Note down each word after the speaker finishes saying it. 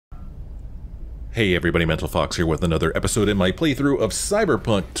Hey everybody, Mental Fox here with another episode in my playthrough of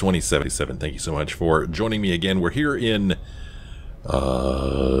Cyberpunk 2077. Thank you so much for joining me again. We're here in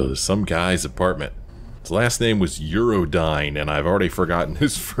some guy's apartment. His last name was Eurodyne, and I've already forgotten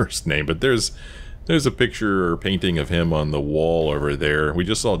his first name, but there's a picture or painting of him on the wall over there. We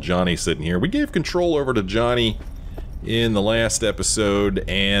just saw Johnny sitting here. We gave control over to Johnny in the last episode,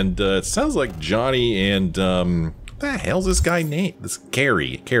 and it sounds like Johnny and what the hell's this guy named? This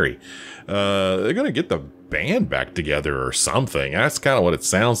Carrie. They're gonna get the band back together or something. That's kind of what it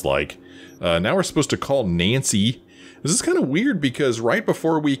sounds like. Now we're supposed to call Nancy. This is kind of weird because right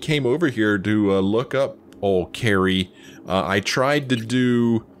before we came over here to look up old Carrie, I tried to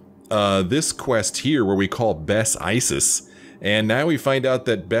do this quest here where we call Bess Isis, and now we find out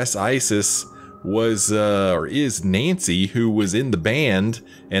that Bess Isis was or is Nancy, who was in the band,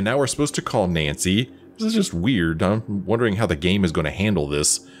 and now we're supposed to call Nancy. This is just weird. I'm wondering how the game is going to handle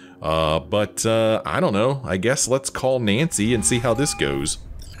this. But I don't know. I guess let's call Nancy and see how this goes.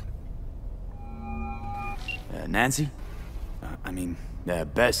 Nancy?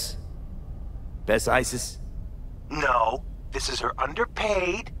 Bess? Bess Isis? No, this is her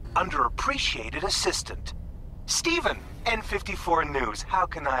underpaid, underappreciated assistant. Steven, N54 News, how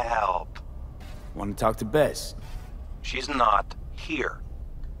can I help? Want to talk to Bess? She's not here.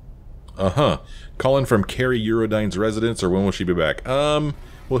 Calling from Carrie Eurodyne's residence, or when will she be back?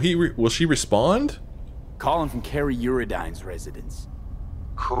 Will she respond? Calling from Carrie Eurodyne's residence.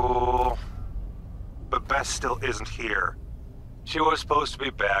 Cool. But Bess still isn't here. She was supposed to be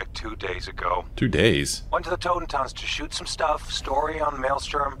back 2 days ago. 2 days? Went to the Totentowns to shoot some stuff, story on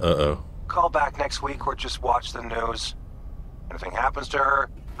Maelstrom. Uh-oh. Call back next week or just watch the news. Anything happens to her,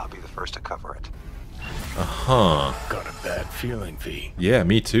 I'll be the first to cover it. Got a bad feeling, V. Yeah,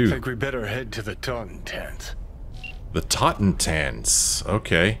 me too. Think we better head to the Totentowns. The Totentowns.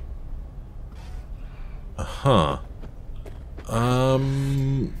 Okay.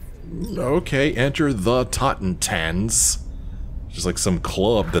 Okay, enter the Totentowns. Just like some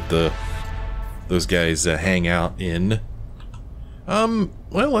club that those guys hang out in. Well,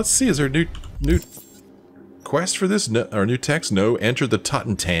 let's see. Is there a new quest for this? No, or new text? No. Enter the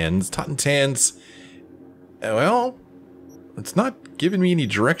Totentowns. Totentowns. Well, it's not giving me any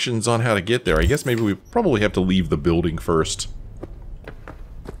directions on how to get there. I guess maybe we probably have to leave the building first.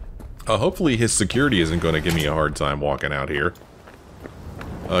 Hopefully his security isn't going to give me a hard time walking out here.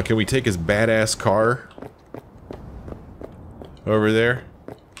 Can we take his badass car over there?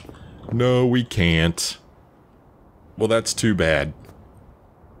 No, we can't. Well, that's too bad.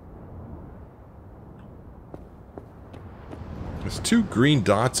 There's 2 green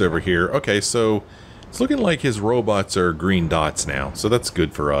dots over here. Okay, so it's looking like his robots are green dots now, so that's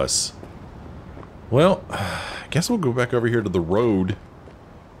good for us. Well, I guess we'll go back over here to the road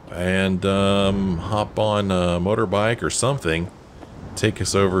and hop on a motorbike or something. Take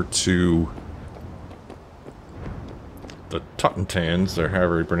us over to the Totentowns, or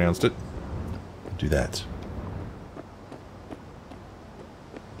however he pronounced it. Do that.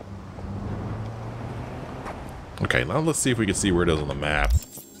 Okay, now let's see if we can see where it is on the map.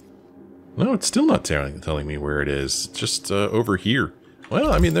 No, it's still not telling me where it is. It's just over here.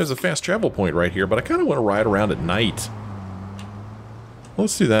 Well, I mean, there's a fast travel point right here, but I kind of want to ride around at night.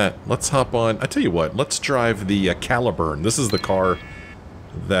 Let's do that. Let's hop on. I tell you what, let's drive the Caliburn. This is the car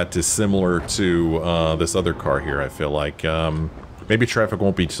that is similar to this other car here, I feel like. Maybe traffic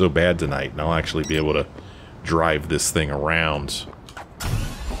won't be so bad tonight, and I'll actually be able to drive this thing around.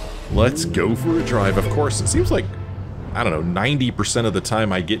 Let's go for a drive. Of course, it seems like, I don't know, 90% of the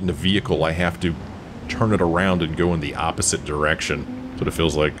time I get in a vehicle, I have to turn it around and go in the opposite direction. That's what it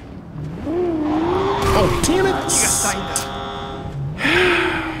feels like. Oh, damn it!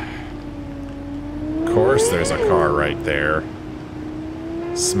 Of course, there's a car right there.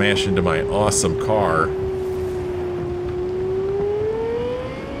 Smash into my awesome car.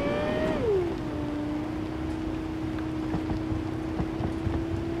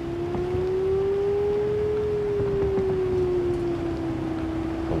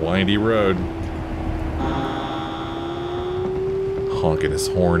 Windy road. Honking his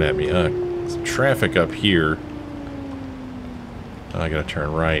horn at me. Some traffic up here. I gotta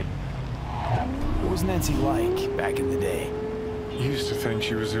turn right. What was Nancy like back in the day? Used to think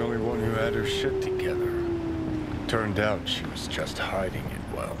she was the only one who had her shit together. Turned out she was just hiding it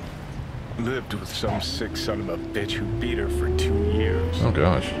well. Lived with some sick son of a bitch who beat her for 2 years. Oh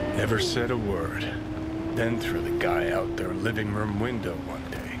gosh. Never said a word. Then threw the guy out their living room window one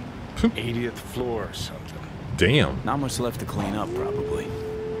day. 80th floor or something. Damn. Not much left to clean up, probably.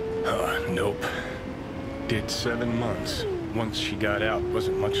 Nope. Did 7 months. Once she got out,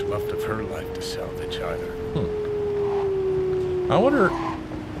 wasn't much left of her life to salvage either. I wonder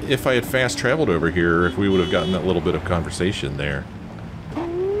if I had fast traveled over here, if we would have gotten that little bit of conversation there.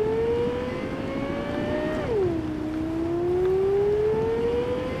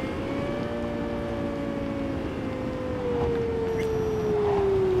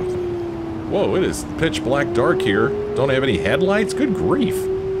 Whoa, it is pitch black dark here. Don't have any headlights? Good grief.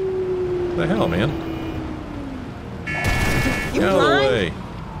 What the hell, man? Get out of the way.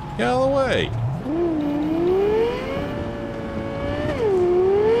 Get out of the way.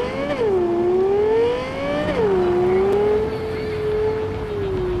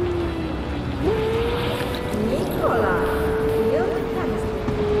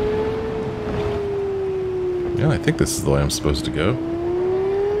 Yeah, I think this is the way I'm supposed to go.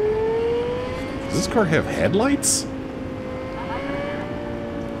 Does this car have headlights?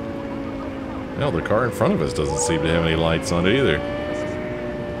 No, the car in front of us doesn't seem to have any lights on it either.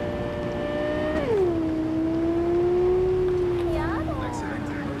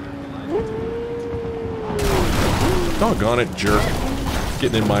 Doggone it, jerk.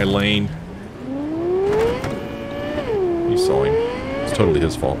 Getting in my lane. You saw him. It's totally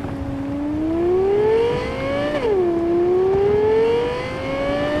his fault.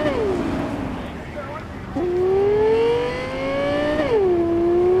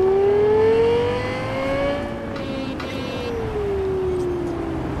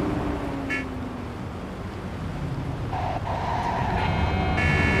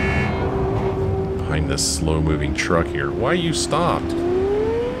 This slow-moving truck here. Why you stopped?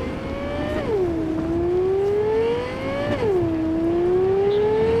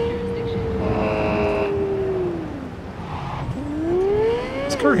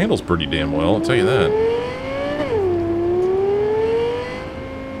 This car handles pretty damn well, I'll tell you that.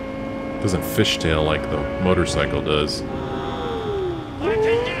 Doesn't fishtail like the motorcycle does.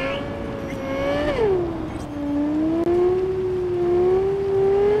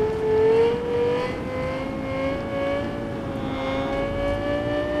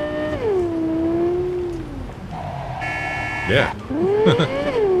 Yeah.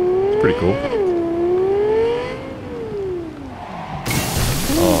 It's pretty cool.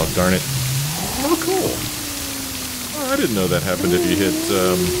 Oh, darn it. Oh, cool. Oh, I didn't know that happened if you hit,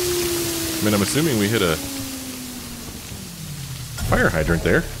 I mean, I'm assuming we hit a fire hydrant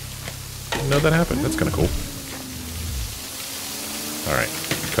there. Didn't know that happened. That's kind of cool. Alright.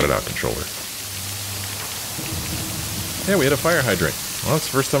 Cut it out, controller. Yeah, we hit a fire hydrant. Well, that's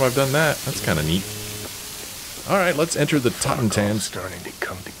the first time I've done that. That's kind of neat. Alright, let's enter the Tottentans. Starting to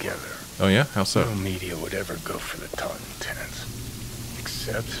come together. Oh yeah? How so? No media would ever go for the Tottentans.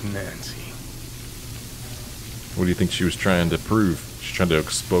 Except Nancy. What do you think she was trying to prove? She's trying to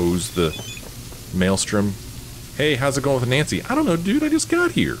expose the maelstrom? Hey, how's it going with Nancy? I don't know, dude. I just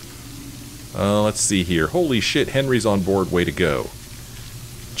got here. Let's see here. Holy shit, Henry's on board. Way to go.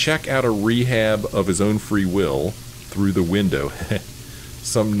 Check out a rehab of his own free will through the window.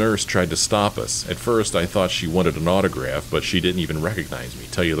 Some nurse tried to stop us. At first, I thought she wanted an autograph, but she didn't even recognize me.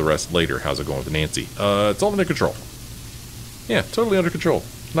 Tell you the rest later. How's it going with Nancy? It's all under control. Yeah, totally under control.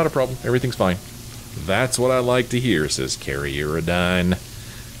 Not a problem. Everything's fine. That's what I like to hear, says Carrie Iridine.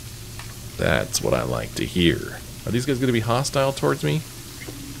 That's what I like to hear. Are these guys going to be hostile towards me?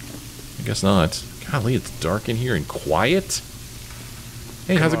 I guess not. Golly, it's dark in here and quiet.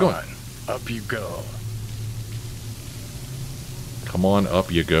 Hey, how's it going? Up you go. Come on, up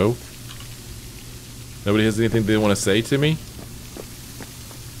you go. Nobody has anything they want to say to me?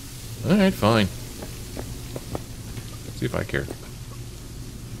 Alright, fine. See if I care.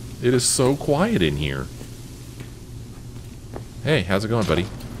 It is so quiet in here. Hey, how's it going, buddy?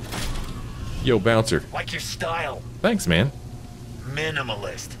 Yo, bouncer. Like your style. Thanks, man.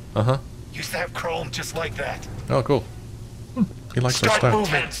 Minimalist. Uh-huh. Used to have chrome just like that. Oh, cool. He likes our Start style.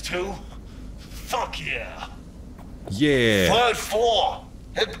 movements, too. Fuck yeah. Yeah. Third floor.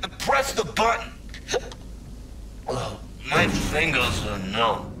 Press the button. My fingers are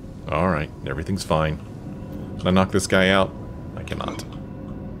numb. Alright, everything's fine. Can I knock this guy out? I cannot.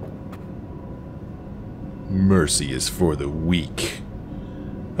 Mercy is for the weak.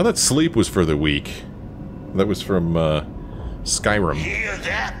 I thought sleep was for the weak. That was from, Skyrim. Hear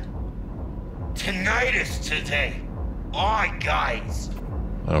that? Tonight is today. Alright, guys.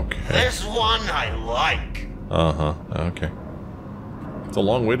 Okay. This one I like. Uh-huh, okay. It's a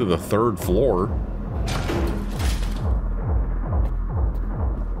long way to the third floor.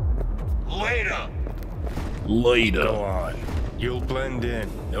 Later. Later. Go on. You'll blend in,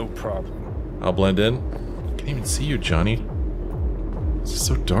 no problem. I'll blend in. I can't even see you, Johnny. It's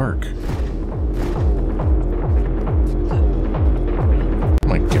so dark.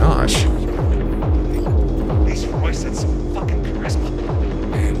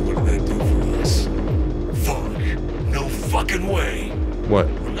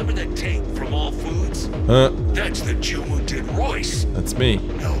 That's the Jew who did Royce. That's me.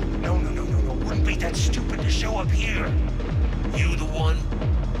 No. Wouldn't be that stupid to show up here. You the one?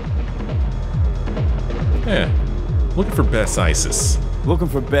 Yeah. Looking for Bess Isis. Looking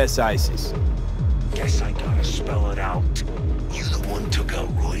for Bess Isis. Guess I gotta spell it out. You the one took out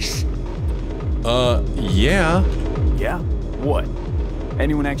Royce? Yeah. Yeah? What?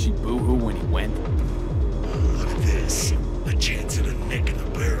 Anyone actually boo-hoo when he went? Look at this. A chance at a nick in the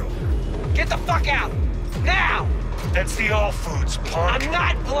barrel. Get the fuck out! Now! That's the All Foods, punk. I'm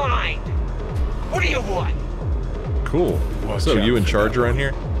not blind! What do you want? Cool. Watch So out you in for charge that around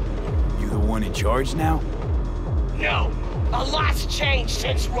here? You the one in charge now? No. A lot's changed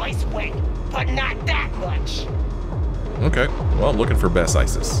since Royce went, but not that much. Okay. Well, I'm looking for Bess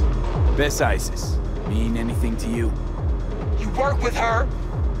Isis. Bess Isis. Mean anything to you? You work with her?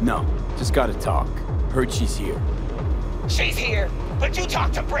 No. Just gotta talk. Heard she's here. She's here, but you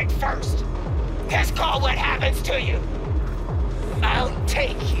talk to Brick first. Just call what happens to you. I'll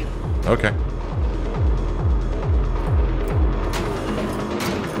take you. Okay.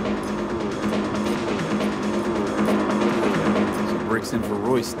 So Brick's in for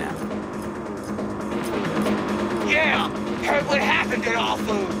Royce now. Yeah, heard what happened at All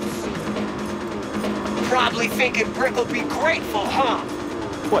Foods. Probably thinking Brick will be grateful, huh?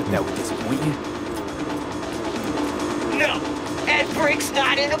 What, that would disappoint you? No, and Brick's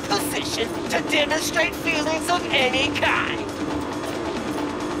not in a position to demonstrate feelings of any kind.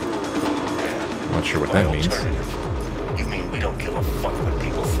 Not sure what that means. Alternative. You mean we don't give a fuck what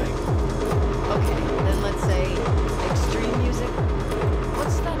people think? Okay, then let's say extreme music.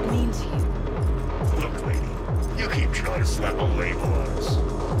 What's that mean to you? Look, lady, you keep trying to slap a label on us.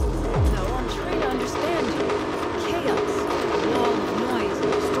 No, I'm trying to understand you. Chaos, wall of noise,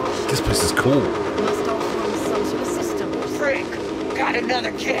 distortion. This place is cool. Must all form some sort of system. Brick, got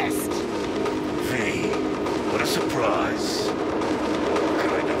another guest. V, what a surprise.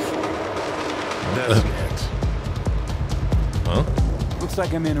 Kind of. That's it. Huh? Looks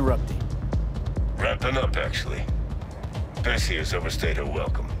like I'm interrupting. Wrapping up, actually. Bessie has overstayed her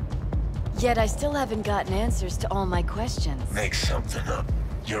welcome. Yet I still haven't gotten answers to all my questions. Make something up.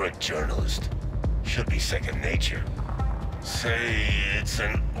 You're a journalist. Should be second nature. Say it's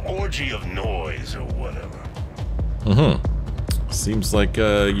an orgy of noise or whatever. Seems like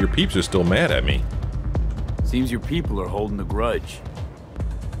your peeps are still mad at me. Seems your people are holding a grudge.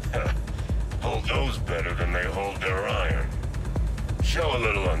 Hold those better than they hold their iron. Show a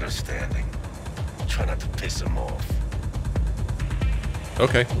little understanding. Try not to piss them off.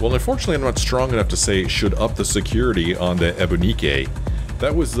 Okay, well, unfortunately, I'm not strong enough to say should up the security on the Ebonique.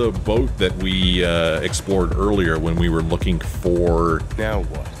 That was the boat that we explored earlier when we were looking for Now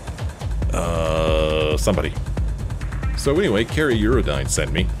what? somebody. So anyway, Carrie Eurodyne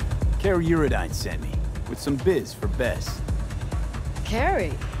sent me. Carrie Eurodyne sent me, with some biz for Bess.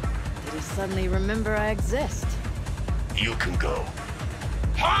 Carrie, did you suddenly remember I exist? You can go.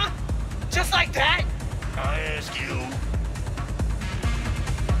 Huh? Just like that? I ask you.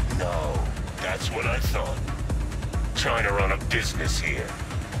 No, that's what I thought. Trying to run a business here.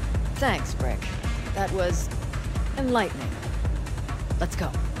 Thanks, Brick. That was enlightening. Let's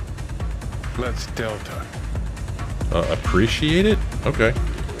go. Let's Delta. Appreciate it? Okay.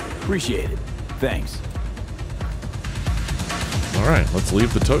 Appreciate it. Thanks. Alright, let's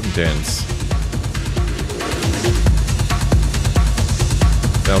leave the Totentans.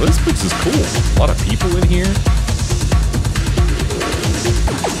 Now this place is cool. A lot of people in here.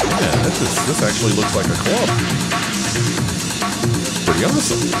 Yeah, this actually looks like a club. Pretty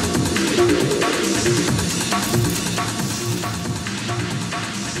awesome.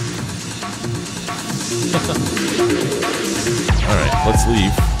 Alright, let's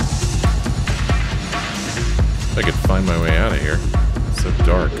leave. If I could find my way out of here. It's so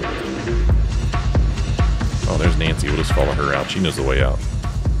dark. Oh, there's Nancy. We'll just follow her out. She knows the way out.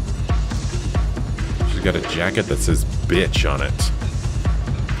 She's got a jacket that says bitch on it.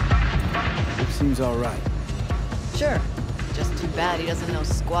 It seems alright. Sure. Just too bad he doesn't know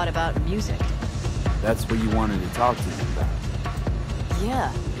squat about music. That's what you wanted to talk to me about.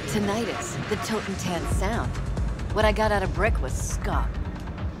 Yeah, tinnitus, the Totentan sound. What I got out of Brick was scop.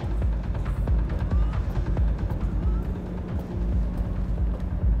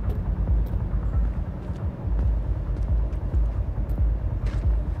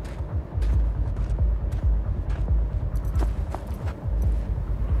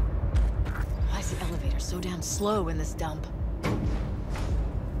 Why is the elevator so damn slow in this dump?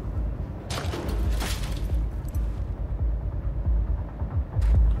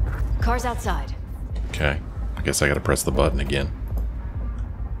 Car's outside. Okay. I guess I gotta press the button again.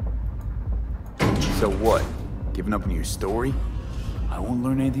 So what? Giving up on your story? I won't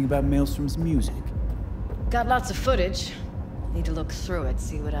learn anything about Maelstrom's music. Got lots of footage. Need to look through it,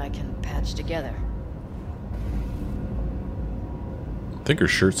 see what I can patch together. I think her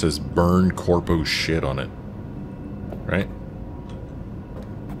shirt says "Burn Corpo Shit" on it. Right?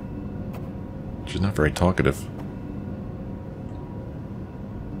 She's not very talkative.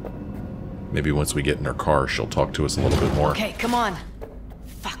 Maybe once we get in her car, she'll talk to us a little bit more. Okay, come on.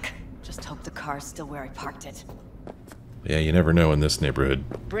 Fuck. Just hope the car's still where I parked it. Yeah, you never know in this neighborhood.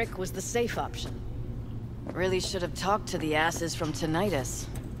 Brick was the safe option. Really should have talked to the asses from Tinnitus.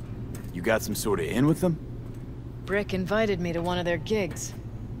 You got some sort of in with them? Brick invited me to one of their gigs.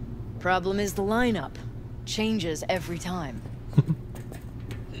 Problem is the lineup. Changes every time.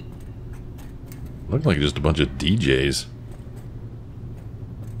 Looked like just a bunch of DJs.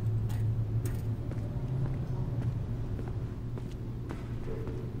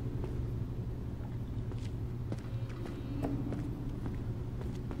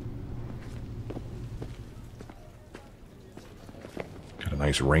 Got a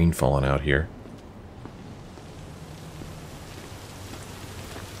nice rain falling out here.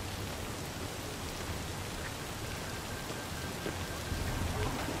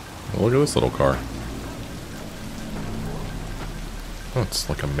 Look at this little car. Oh, it's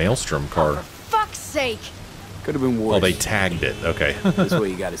like a Maelstrom car. For fuck's sake! Could have been worse. Oh, they tagged it. Okay. This way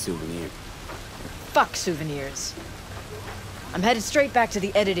you got a souvenir. Fuck souvenirs. I'm headed straight back to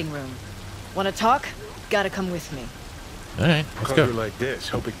the editing room. Wanna talk? Gotta come with me. Alright, let's Cover go. like this.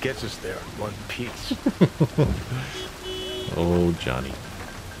 Hope it gets us there in one piece. Oh, Johnny.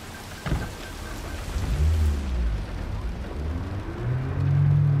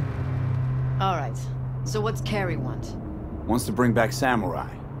 Alright, so what's Carrie want? Wants to bring back Samurai.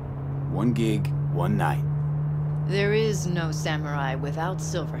 One gig, one night. There is no samurai without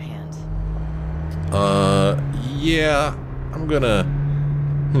Silverhand. Yeah. I'm gonna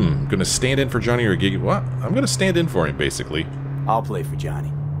stand in for Johnny or gig. What? I'm gonna stand in for him, basically. I'll play for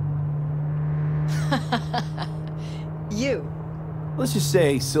Johnny. You. Let's just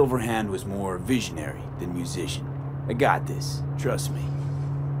say Silverhand was more visionary than musician. I got this. Trust me.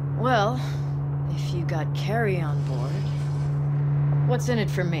 Well, if you got Carrie on board, what's in it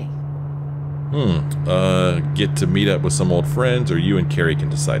for me? Get to meet up with some old friends, or you and Carrie can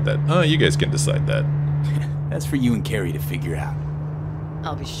decide that. You guys can decide that. That's for you and Carrie to figure out.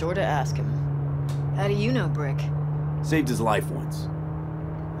 I'll be sure to ask him. How do you know Brick? Saved his life once.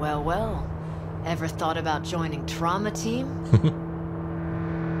 Well, well. Ever thought about joining Trauma Team?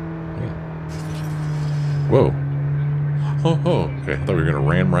 Whoa. Oh, okay. I thought we were gonna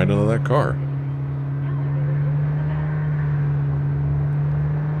ram right into that car.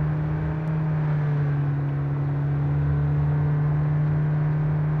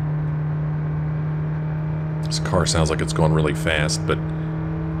 This car sounds like it's going really fast, but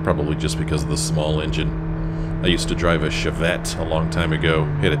probably just because of the small engine. I used to drive a Chevette a long time ago.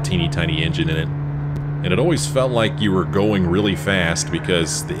 It had a teeny tiny engine in it. And it always felt like you were going really fast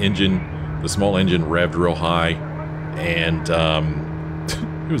because the small engine revved real high. And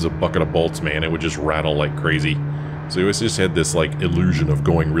it was a bucket of bolts, man. It would just rattle like crazy. So you always just had this like illusion of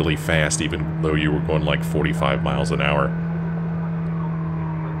going really fast even though you were going like 45 miles an hour.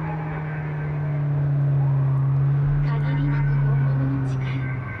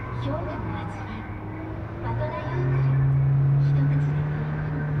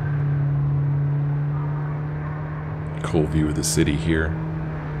 Cool view of the city here.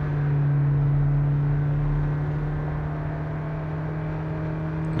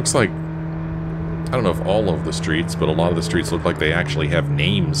 Looks like, I don't know if all of the streets, but a lot of the streets look like they actually have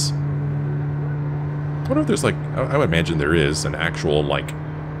names. I wonder if there's like, I would imagine there is an actual like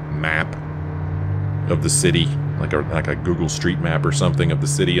map of the city, like a Google Street Map or something of the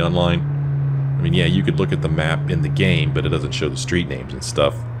city online. I mean, yeah, you could look at the map in the game, but it doesn't show the street names and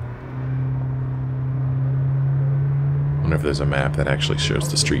stuff. I wonder if there's a map that actually shows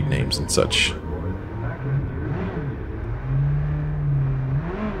the street names and such.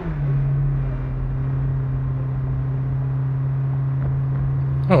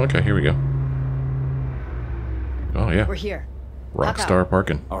 Oh, okay, here we go. Oh, yeah. We're here. Rockstar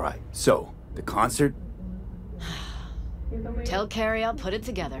parking. All right, so, the concert? Tell Carrie I'll put it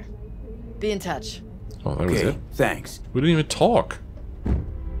together. Be in touch. Oh, that was Okay, it? thanks. We didn't even talk.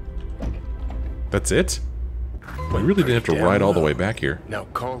 That's it? We really didn't have to ride all the way back here. Now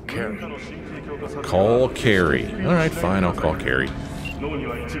call Carrie. Call Carrie. Alright, fine, I'll call Carrie.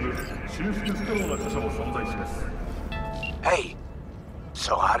 Hey,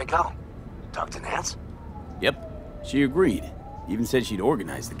 so how'd it go? Talk to Nance? Yep, she agreed. Even said she'd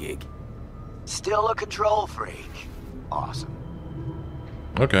organize the gig. Still a control freak. Awesome.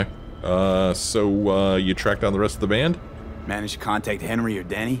 Okay. So you tracked down the rest of the band? Managed to contact Henry or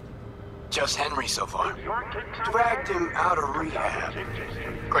Denny? Just Henry so far. Dragged him out of rehab.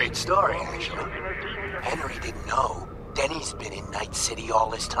 Great story, actually. Henry didn't know Denny's been in Night City all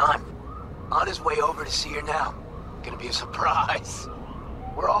this time. On his way over to see her now. Gonna be a surprise.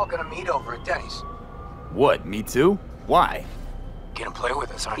 We're all gonna meet over at Denny's. What, me too? Why? Gonna play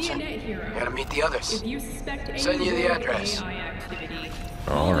with us, aren't you? Gotta meet the others. Send you the address.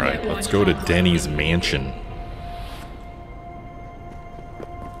 Alright, let's go to Denny's mansion.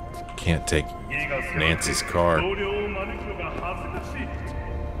 Can't take Nancy's car.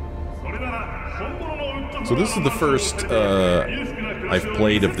 So this is the first I've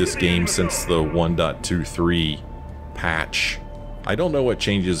played of this game since the 1.23 patch. I don't know what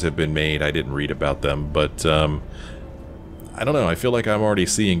changes have been made. I didn't read about them, but I don't know. I feel like I'm already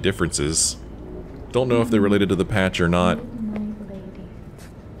seeing differences. Don't know if they're related to the patch or not.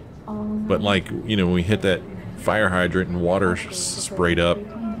 But like, you know, when we hit that fire hydrant and water sprayed up,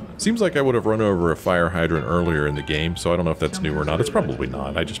 seems like I would have run over a fire hydrant earlier in the game, so I don't know if that's new or not. It's probably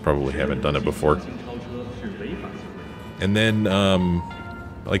not. I just probably haven't done it before. And then,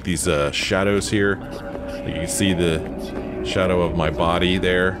 like these shadows here. You can see the shadow of my body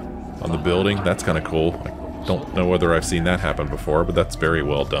there on the building. That's kind of cool. I don't know whether I've seen that happen before, but that's very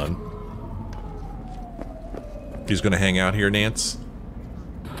well done. He's going to hang out here, Nance?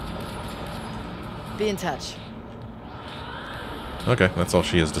 Be in touch. Okay, that's all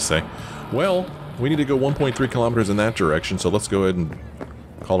she has to say. Well, we need to go 1.3 kilometers in that direction, so let's go ahead and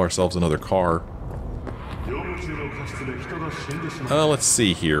call ourselves another car. Let's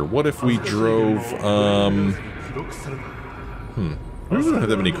see here. What if we drove, we don't have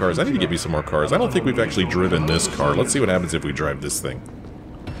that many cars. I need to get me some more cars. I don't think we've actually driven this car. Let's see what happens if we drive this thing.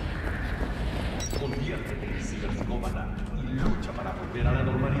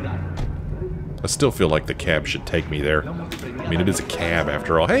 I still feel like the cab should take me there. I mean, it is a cab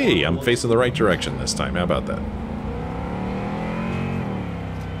after all. Hey, I'm facing the right direction this time. How about that?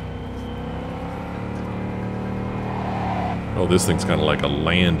 Oh, this thing's kind of like a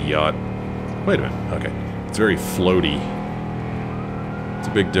land yacht. Wait a minute. Okay. It's very floaty. It's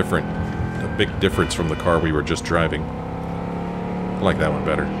a big difference from the car we were just driving. I like that one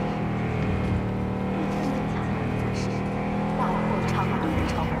better.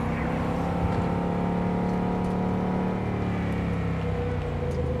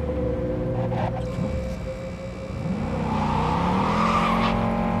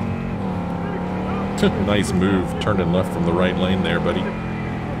 Nice move, turning left from the right lane there, buddy.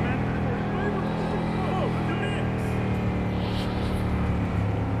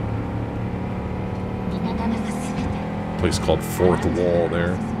 Place called Fourth Wall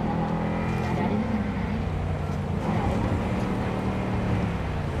there.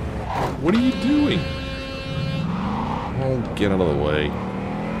 What are you doing? Oh, get out of the way.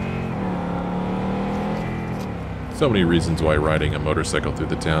 So many reasons why riding a motorcycle through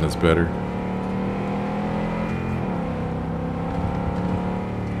the town is better.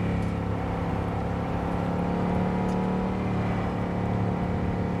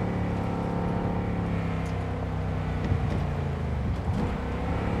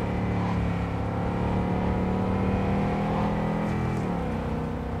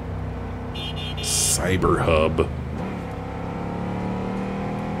 Cyber Hub.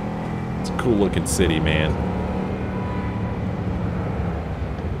 It's a cool looking city, man.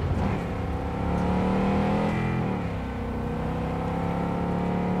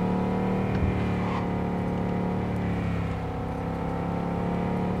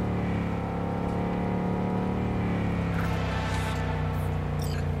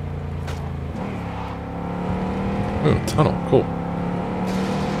 Oh, tunnel, cool.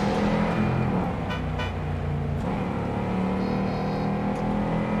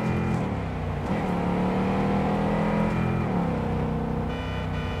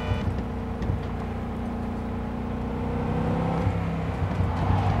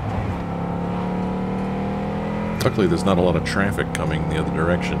 Luckily, there's not a lot of traffic coming the other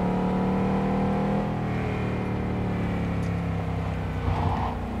direction.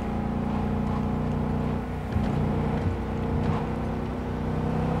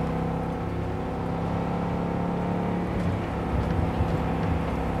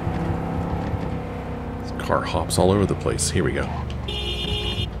 This car hops all over the place. Here we go.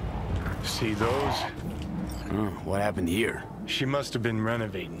 See those? What happened here? She must have been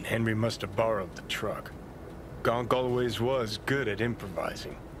renovating. Henry must have borrowed the truck. Gonk always was good at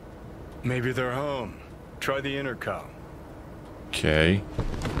improvising. Maybe they're home. Try the intercom. Okay.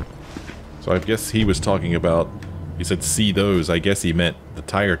 So I guess he was talking about, he said see those, I guess he meant the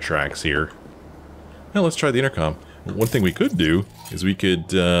tire tracks here. Now let's try the intercom. One thing we could do is we could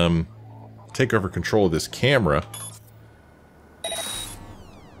take over control of this camera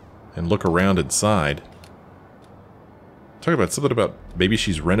and look around inside. Talk about something about maybe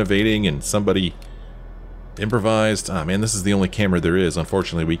she's renovating and somebody improvised. Ah, man, this is the only camera there is.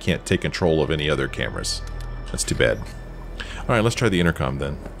 Unfortunately, we can't take control of any other cameras. That's too bad. Alright, let's try the intercom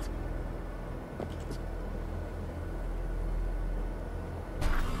then.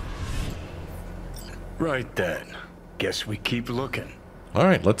 Right then. Guess we keep looking.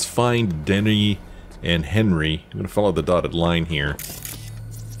 Alright, let's find Denny and Henry. I'm going to follow the dotted line here.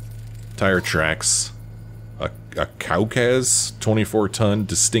 Tire tracks. A Caucas 24-ton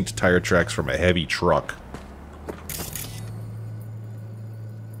distinct tire tracks from a heavy truck.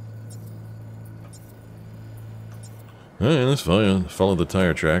 Alright, let's follow the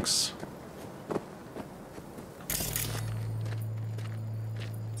tire tracks.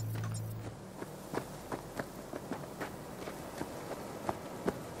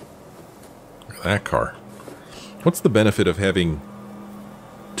 Look at that car. What's the benefit of having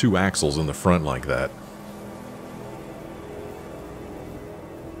two axles in the front like that?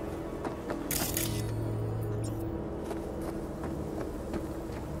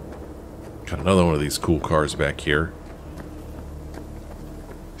 Got another one of these cool cars back here.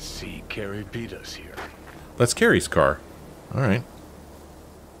 See, Carrie beat us here. That's Carrie's car. Alright.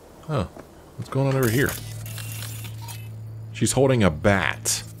 Oh, what's going on over here? She's holding a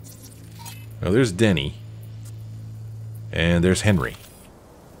bat. Now there's Denny. And there's Henry.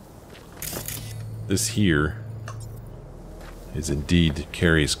 This here is indeed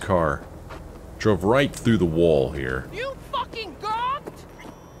Carrie's car. Drove right through the wall here. You fucking gonked!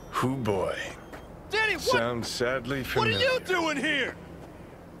 Hoo boy. Danny, what? Sounds sadly What are familiar. you doing here?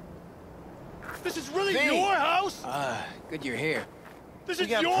 This is really Me. your house? Good you're here. This we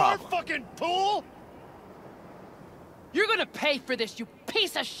is got a your problem. fucking pool? You're gonna pay for this, you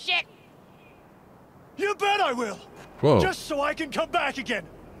piece of shit! You bet I will. Whoa, Just so I can come back again.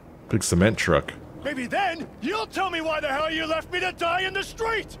 big cement truck. Maybe then you'll tell me why the hell you left me to die in the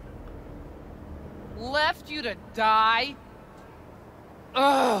street. Left you to die?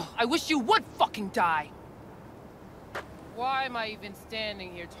 Ugh, I wish you would fucking die. Why am I even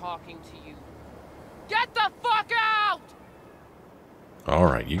standing here talking to you? Get the fuck out!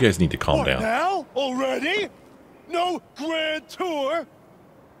 Alright, you guys need to calm What, down. now? Already? No grand tour?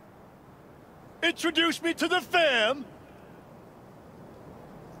 Introduce me to the fam?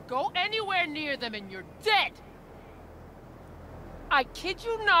 Go anywhere near them and you're dead! I kid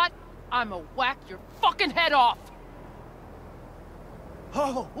you not, I'ma whack your fucking head off!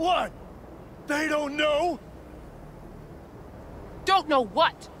 Oh, what? They don't know? Don't know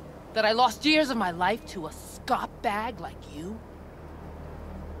what? That I lost years of my life to a scop bag like you?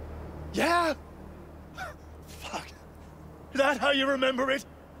 Yeah? Fuck. That how you remember it?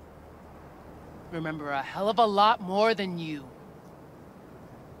 Remember a hell of a lot more than you.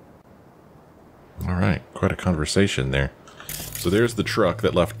 Alright, quite a conversation there. So there's the truck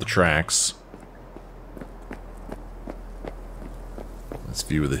that left the tracks. Nice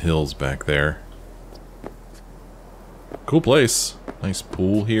view of the hills back there. Cool place. Nice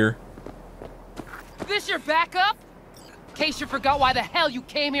pool here. This your backup? In case you forgot why the hell you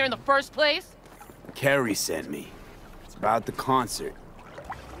came here in the first place? Carrie sent me. It's about the concert.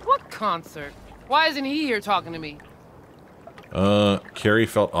 What concert? Why isn't he here talking to me? Carrie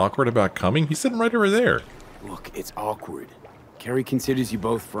felt awkward about coming? He's sitting right over there. Look, it's awkward. Carrie considers you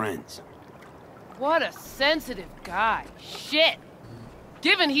both friends. What a sensitive guy. Shit.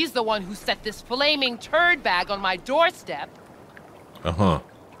 Given he's the one who set this flaming turd bag on my doorstep. Uh-huh.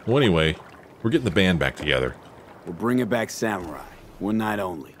 Well, anyway, we're getting the band back together. We're bringing back Samurai. One night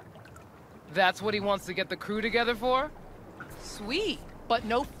only. That's what he wants to get the crew together for? Sweet, but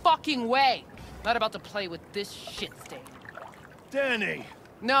no fucking way. Not about to play with this shit stain. Danny.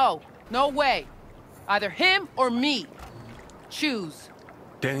 No, no way. Either him or me. Choose.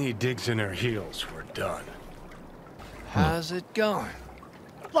 Denny digs in her heels. We're done. How's it going?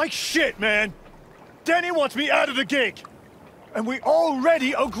 Like shit, man. Danny wants me out of the gig. And we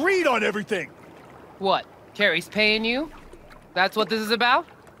already agreed on everything. What? Carrie's paying you? That's what this is about?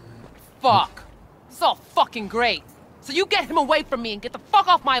 Fuck. It's all fucking great. So you get him away from me and get the fuck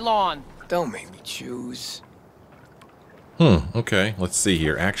off my lawn. Don't make me choose. Okay, let's see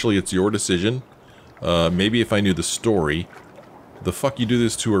here. Actually, it's your decision. Maybe if I knew the story. The fuck you do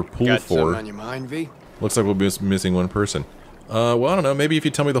this to her pool Got something for? on your mind, V? Looks like we'll be missing one person. Well, I don't know. Maybe if you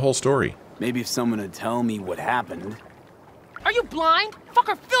tell me the whole story. Maybe if someone would tell me what happened. Are Are you blind?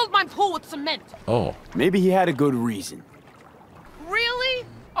 Fucker filled my pool with cement. Oh. Maybe he had a good reason. Really?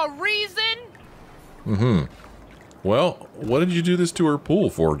 A reason? Mm-hmm. Well, what did you do this to her pool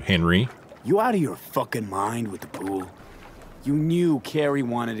for, Henry? You out of your fucking mind with the pool? You knew Carrie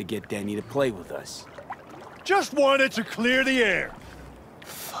wanted to get Denny to play with us. Just wanted to clear the air.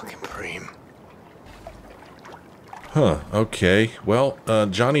 Fucking Preem. Huh, okay. Well,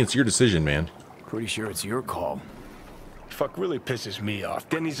 Johnny, it's your decision, man. Pretty sure it's your call. Fuck really pisses me off.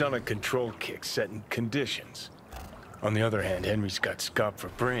 Denny's on a control kick, setting conditions. On the other hand, Henry's got scop for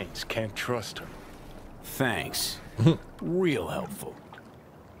brains. Can't trust him. Thanks. Real helpful.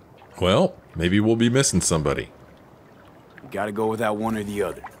 Well, maybe we'll be missing somebody. You gotta go without one or the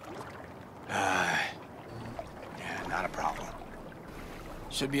other. Yeah, not a problem.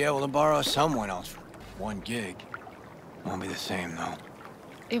 Should be able to borrow someone else for one gig. Won't be the same, though.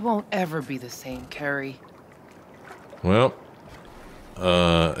 It won't ever be the same, Carrie. Well,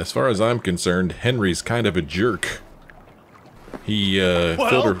 as far as I'm concerned, Henry's kind of a jerk. He,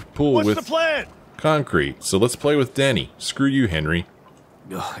 filled her pool what's with the plan? concrete. So let's play with Denny. Screw you, Henry.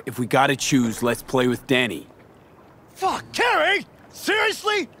 Ugh, if we gotta choose, let's play with Denny. Fuck, Carrie!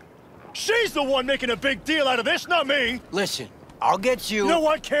 Seriously? She's the one making a big deal out of this, not me! Listen, I'll get you... You know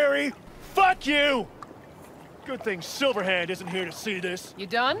what, Carrie? Fuck you! Good thing Silverhand isn't here to see this. You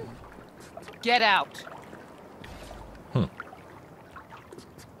done? Get out.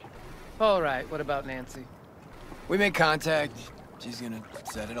 All right, what about Nancy? We made contact. She's gonna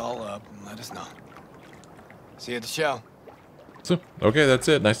set it all up and let us know. See you at the show. So, okay, that's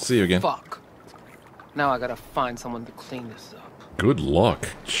it. Nice to see you again. Fuck. Now I gotta find someone to clean this up. Good luck.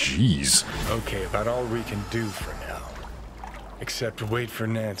 Jeez. Okay, about all we can do for now. Except wait for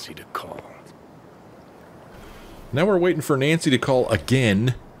Nancy to call. Now we're waiting for Nancy to call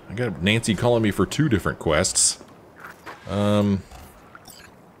again. I got Nancy calling me for 2 different quests.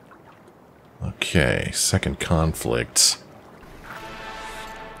 Okay, second conflict.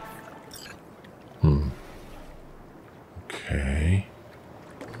 Okay.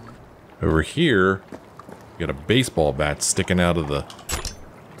 Over here, we got a baseball bat sticking out of the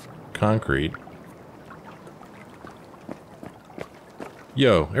concrete.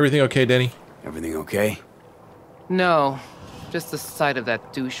 Yo, everything okay, Denny? Everything okay? No, just the sight of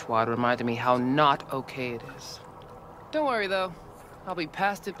that douchewad reminded me how not okay it is. Don't worry, though. I'll be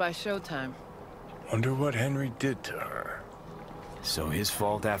past it by showtime. Wonder what Henry did to her. So his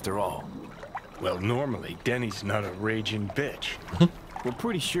fault after all. Well, normally, Denny's not a raging bitch. We're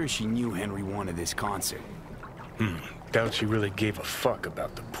pretty sure she knew Henry wanted this concert. Doubt she really gave a fuck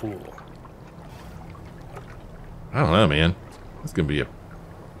about the pool. I don't know, man. It's gonna be a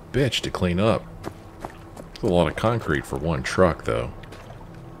bitch to clean up. It's a lot of concrete for one truck, though.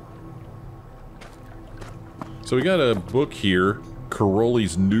 So we got a book here,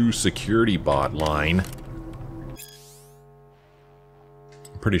 Caroli's new security bot line.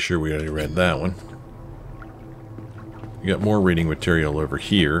 I'm pretty sure we already read that one. We got more reading material over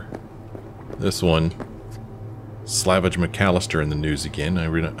here. This one, Slavage McAllister in the news again.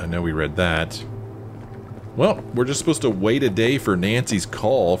 I know we read that. Well, we're just supposed to wait a day for Nancy's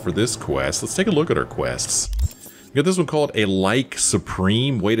call for this quest. Let's take a look at our quests. We got this one called A Like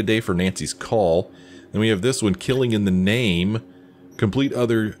Supreme. Wait a day for Nancy's call. Then we have this one, Killing in the Name. Complete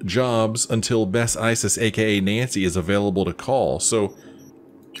other jobs until Bess Isis, aka Nancy, is available to call. So,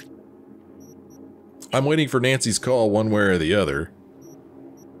 I'm waiting for Nancy's call one way or the other.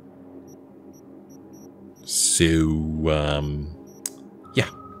 So, yeah.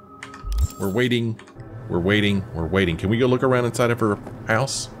 We're waiting. We're waiting. We're waiting. Can we go look around inside of her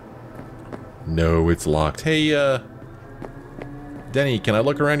house? No, it's locked. Hey, Denny, can I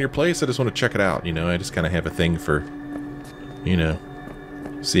look around your place? I just want to check it out. You know, I just kind of have a thing for, you know,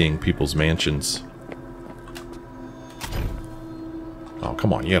 seeing people's mansions. Oh,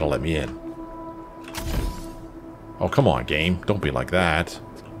 come on. You gotta let me in. Oh, come on, game. Don't be like that.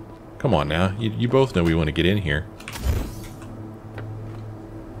 Come on now. You both know we want to get in here.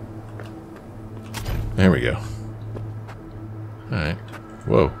 There we go. Alright.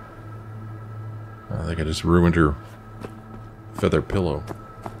 Whoa. I think I just ruined her feather pillow.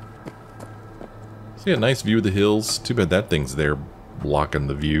 See a nice view of the hills. Too bad that thing's there blocking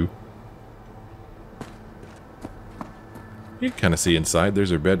the view. You can kind of see inside.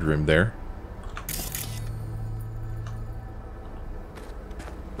 There's her bedroom there.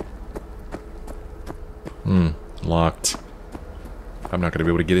 Locked. I'm not going to be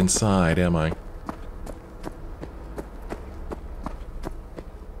able to get inside, am I?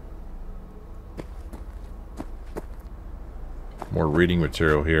 More reading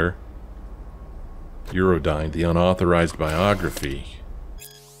material here. Eurodyne, the unauthorized biography.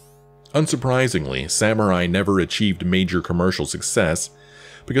 Unsurprisingly, Samurai never achieved major commercial success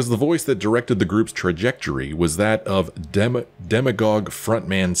because the voice that directed the group's trajectory was that of demagogue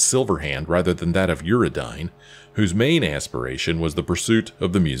frontman Silverhand rather than that of Eurodyne, whose main aspiration was the pursuit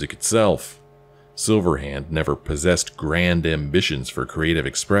of the music itself. Silverhand never possessed grand ambitions for creative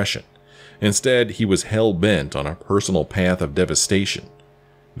expression. Instead, he was hell-bent on a personal path of devastation.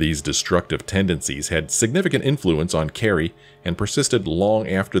 These destructive tendencies had significant influence on Carrie and persisted long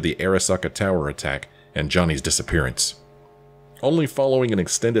after the Arasaka Tower attack and Johnny's disappearance. Only following an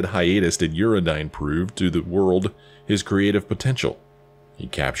extended hiatus did Eurodyne prove to the world his creative potential. He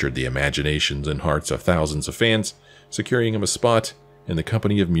captured the imaginations and hearts of thousands of fans, securing him a spot in the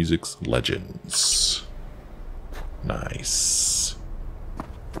company of music's legends. Nice.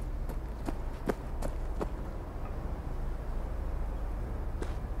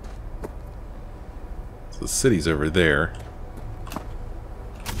 So the city's over there.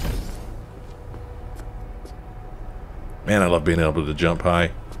 Man, I love being able to jump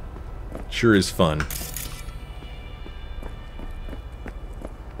high. Sure is fun.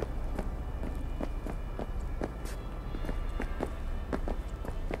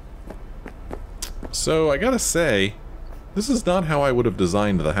 So, I gotta say, this is not how I would have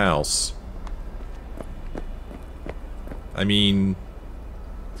designed the house. I mean,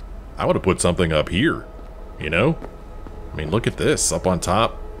 I would have put something up here, you know? I mean, look at this, up on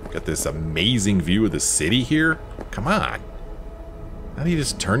top. Got this amazing view of the city here. Come on. How do you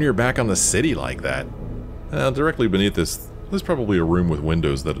just turn your back on the city like that? Directly beneath this, there's probably a room with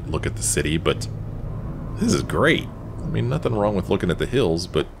windows that look at the city, but this is great. I mean, nothing wrong with looking at the hills,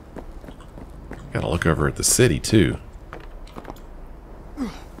 but gotta look over at the city, too.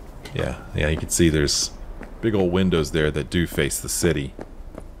 Yeah, you can see there's big old windows there that do face the city.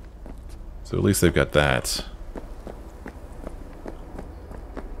 So at least they've got that.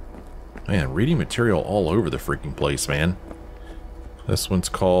 Man, reading material all over the freaking place, man. This one's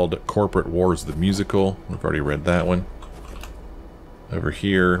called Corporate Wars the Musical. We've already read that one. Over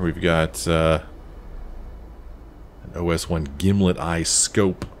here, we've got an OS1 Gimlet Eye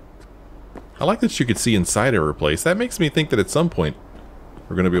Scope. I like that you could see inside of her place. That makes me think that at some point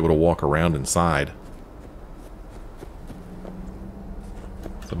we're going to be able to walk around inside.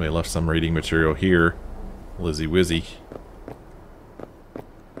 Somebody left some reading material here. Lizzie Wizzy.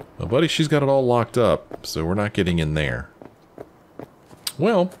 Well, buddy, she's got it all locked up, so we're not getting in there.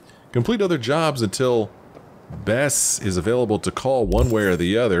 Well, complete other jobs until Bess is available to call one way or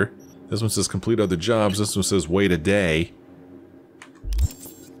the other. This one says complete other jobs. This one says wait a day.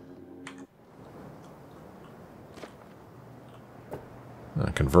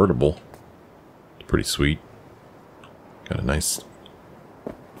 Convertible. Pretty sweet. Got a nice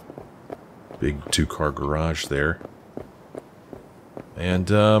big 2-car garage there. And,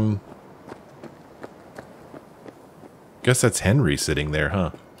 guess that's Henry sitting there,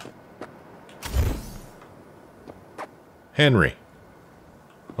 huh? Henry.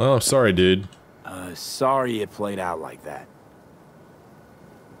 Well, I'm sorry, dude. Sorry it played out like that.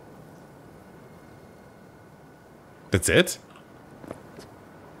 That's it?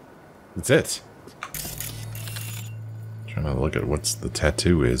 That's it. Trying to look at what's the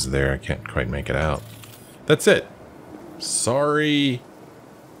tattoo is there. I can't quite make it out. That's it. Sorry.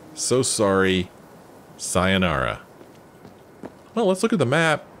 So sorry. Sayonara. Well, let's look at the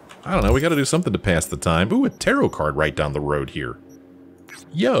map. I don't know, we gotta do something to pass the time. Ooh, a tarot card right down the road here.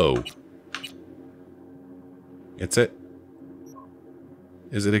 Yo. It's it.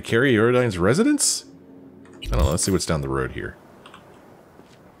 Is it a Carrie Eurodyne's residence? I don't know, let's see what's down the road here.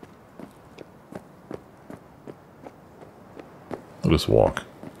 I'll just walk.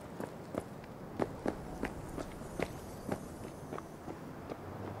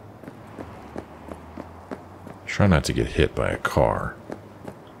 Try not to get hit by a car.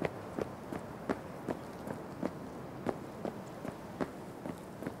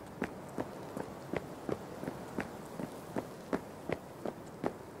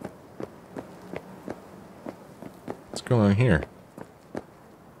 What's going on here?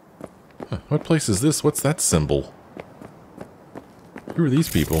 Huh, what place is this? What's that symbol? Who are these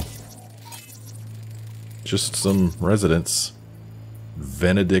people? Just some residents.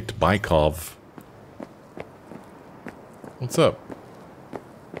 Venedict Bykov. What's up?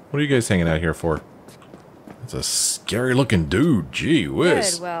 What are you guys hanging out here for? It's a scary looking dude. Gee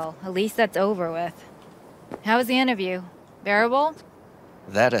whiz. Good, well, at least that's over with. How was the interview? Bearable?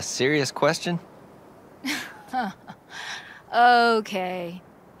 That a serious question? Okay.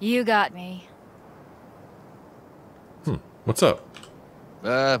 You got me. What's up?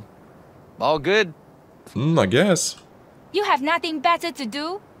 All good. I guess. You have nothing better to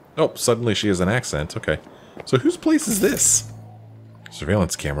do? Oh, suddenly she has an accent. Okay. So whose place is this?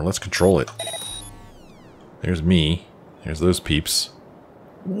 Surveillance camera. Let's control it. There's me. There's those peeps.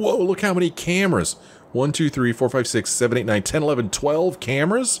 Whoa, look how many cameras. 1, 2, 3, 4, 5, 6, 7, 8, 9, 10, 11, 12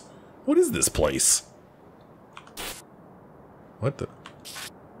 cameras? What is this place? What the?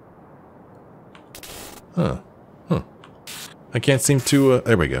 Huh. I can't seem to,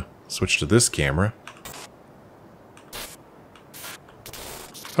 there we go. Switch to this camera.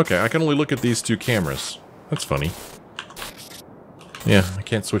 Okay, I can only look at these two cameras. That's funny. Yeah, I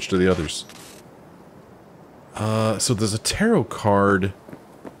can't switch to the others. So there's a tarot card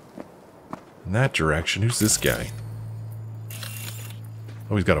in that direction. Who's this guy?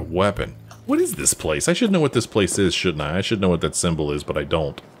 Oh, he's got a weapon. What is this place? I should know what this place is, shouldn't I? I should know what that symbol is, but I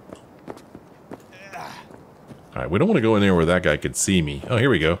don't. Alright, we don't want to go in there where that guy could see me. Oh, here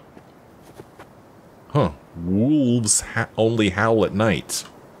we go. Huh. Wolves only howl at night.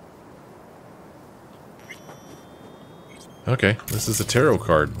 Okay, this is a tarot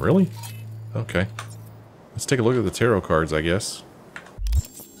card. Really? Okay. Let's take a look at the tarot cards, I guess.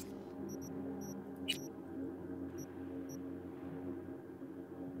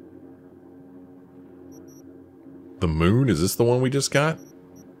 The moon? Is this the one we just got?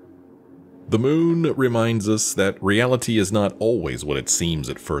 The moon reminds us that reality is not always what it seems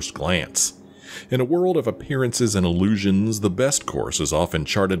at first glance. In a world of appearances and illusions, the best course is often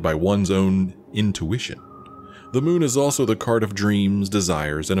charted by one's own intuition. The moon is also the card of dreams,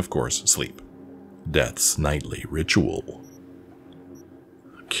 desires, and of course, sleep. Death's nightly ritual.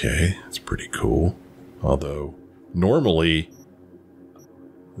 Okay, that's pretty cool. Although, normally,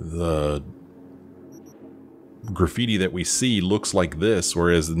 the graffiti that we see looks like this,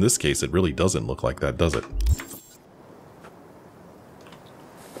 whereas in this case it really doesn't look like that, does it?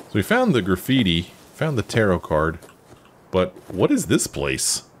 So we found the graffiti, found the tarot card, but what is this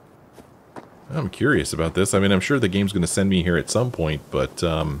place? I'm curious about this. I mean, I'm sure the game's going to send me here at some point, but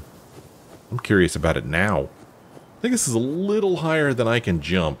I'm curious about it now. I think this is a little higher than I can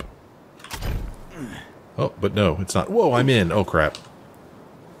jump. Oh, but no, it's not. Whoa, I'm in. Oh, crap.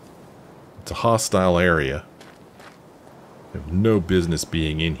 It's a hostile area. I have no business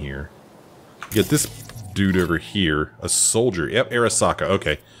being in here. Get this dude over here. A soldier. Yep, Arasaka.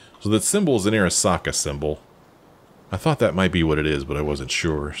 Okay. So that symbol is an Arasaka symbol. I thought that might be what it is, but I wasn't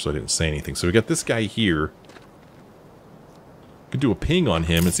sure, so I didn't say anything. So we got this guy here. Could do a ping on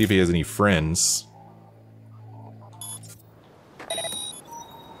him and see if he has any friends.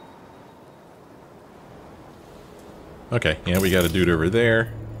 Okay, yeah, we got a dude over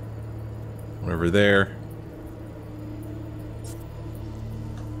there. One over there.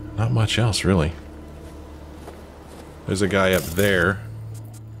 Not much else, really. There's a guy up there.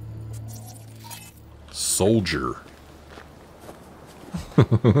 Soldier.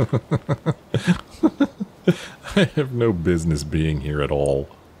 I have no business being here at all.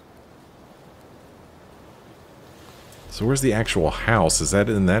 So where's the actual house? Is that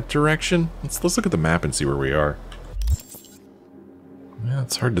in that direction? Let's look at the map and see where we are. Yeah,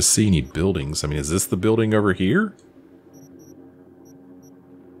 it's hard to see any buildings. I mean, is this the building over here?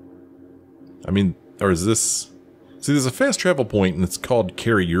 I mean, or is this... See, there's a fast travel point, and it's called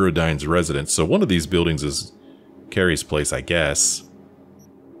Carrie Eurodyne's residence. So one of these buildings is Carrie's place, I guess.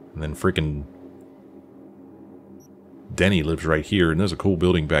 And then freaking Denny lives right here, and there's a cool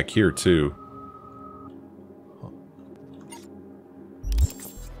building back here, too.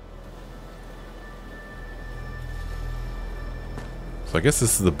 So I guess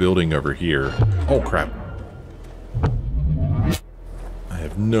this is the building over here. Oh, crap. I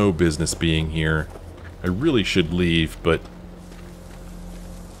have no business being here. I really should leave, but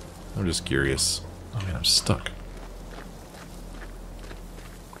I'm just curious. Oh man, I'm stuck.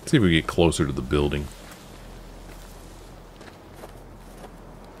 Let's see if we get closer to the building.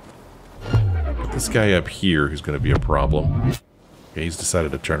 This guy up here who's going to be a problem. Okay, he's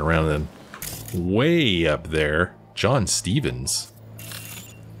decided to turn around, and then way up there, John Stevens.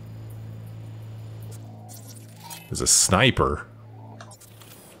 There's a sniper.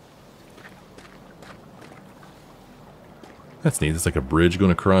 That's neat. There's like a bridge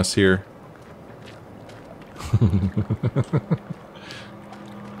going across here.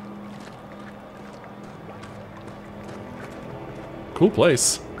 Cool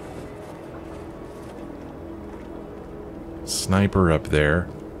place. Sniper up there.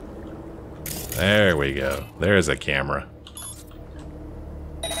 There we go. There's a camera.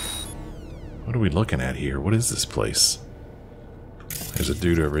 What are we looking at here? What is this place? There's a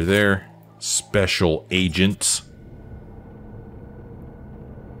dude over there. Special agent.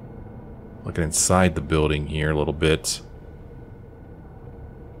 Looking inside the building here a little bit.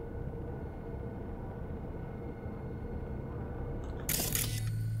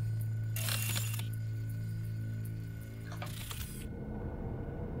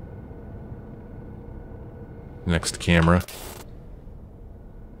 Next camera.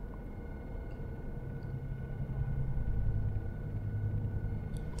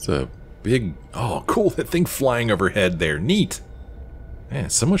 It's a big... Oh, cool. That thing flying overhead there. Neat. Man,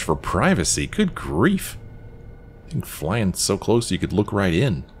 so much for privacy. Good grief. Thing flying so close you could look right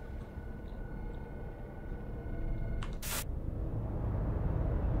in.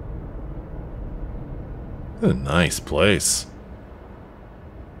 What a nice place.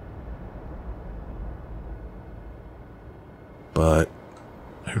 But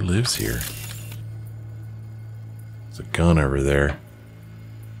who lives here? There's a gun over there.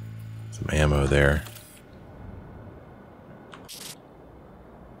 Some ammo there.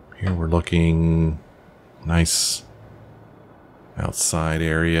 Here we're looking nice outside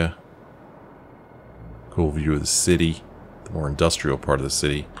area. Cool view of the city, the more industrial part of the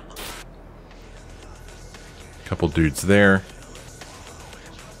city. Couple dudes there.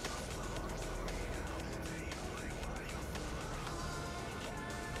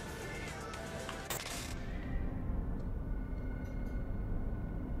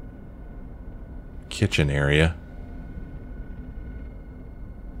 Kitchen area.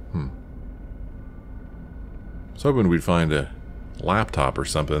 I was hoping we'd find a laptop or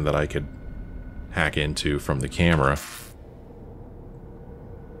something that I could hack into from the camera.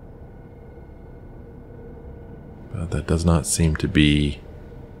 But that does not seem to be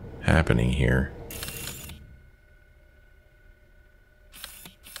happening here.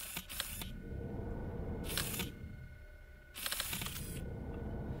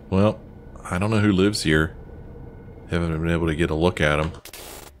 Well, I don't know who lives here. Haven't been able to get a look at them.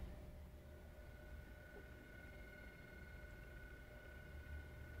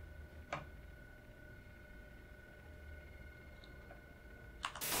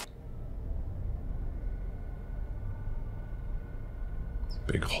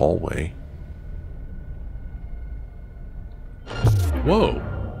 Big hallway. Whoa!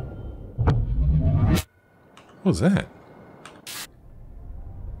 What was that?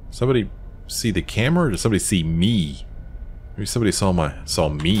 Somebody see the camera, or did somebody see me? Maybe somebody saw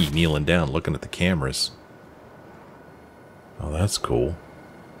me kneeling down looking at the cameras. Oh, that's cool.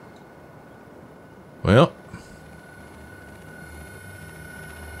 Well,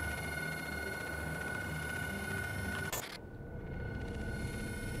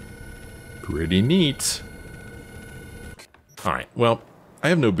 pretty neat. Alright, well, I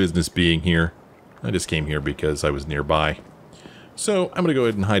have no business being here. I just came here because I was nearby. So, I'm going to go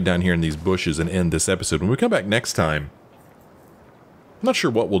ahead and hide down here in these bushes and end this episode. When we come back next time, I'm not sure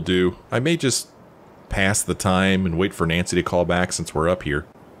what we'll do. I may just pass the time and wait for Nancy to call back since we're up here.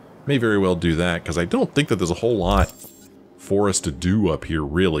 May very well do that, because I don't think that there's a whole lot for us to do up here,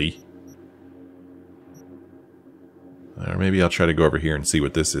 really. Or maybe I'll try to go over here and see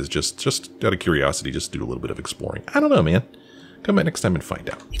what this is, just out of curiosity, just do a little bit of exploring. I don't know, man. Come back next time and find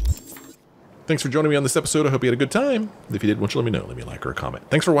out. Thanks for joining me on this episode. I hope you had a good time. If you did, why don't you let me know? Leave me a like or a comment.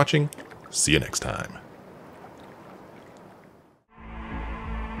 Thanks for watching. See you next time.